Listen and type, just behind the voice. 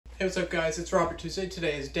Hey, what's up guys, it's Robert Tuesday.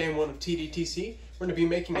 Today is day 1 of TDTC. We're going to be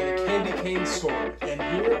making a candy cane sword, and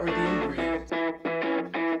here are the ingredients.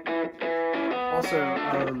 Also,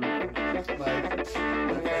 like my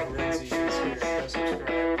friend Lindsay is here, go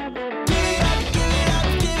subscribe.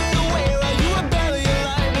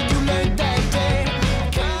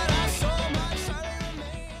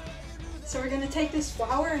 So we're going to take this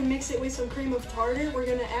flour and mix it with some cream of tartar. We're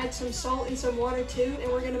going to add some salt and some water too, and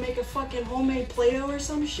we're going to make a fucking homemade Play-Doh or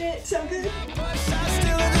some shit. Sound good?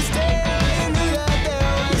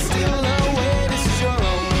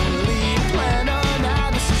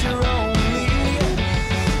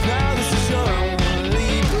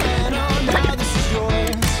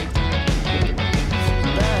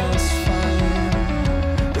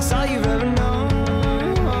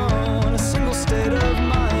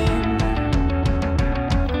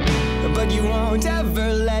 You won't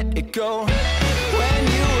ever let it go. When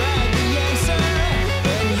you had the answer,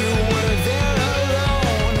 when you were there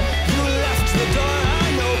alone, you left the door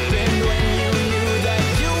unopened when you knew that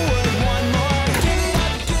you would want more. Give it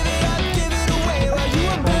up, give it up, give it away. While you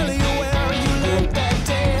were barely aware, you learned that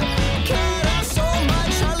day. Cut off so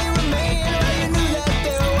much, hardly remain. While you knew that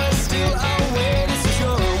there was still a way. This is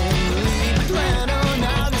your only plan. Oh,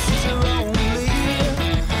 now this is your only.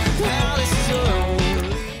 Now this is your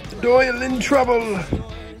only. Doyle in trouble.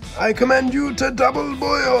 I command you to double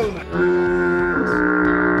boil.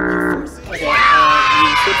 Okay, you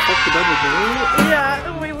said fuck the double boil?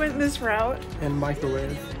 Yeah, we went this route. And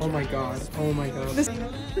microwave. Oh my god, oh my god.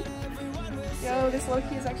 Yo, this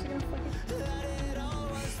low-key is actually gonna fucking...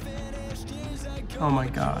 Oh my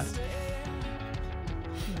god.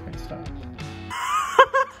 Okay, stop.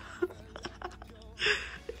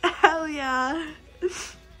 Hell yeah.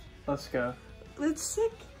 Let's go. That's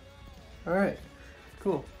sick. Alright,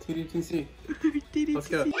 cool. TDTC. Let's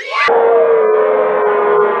go.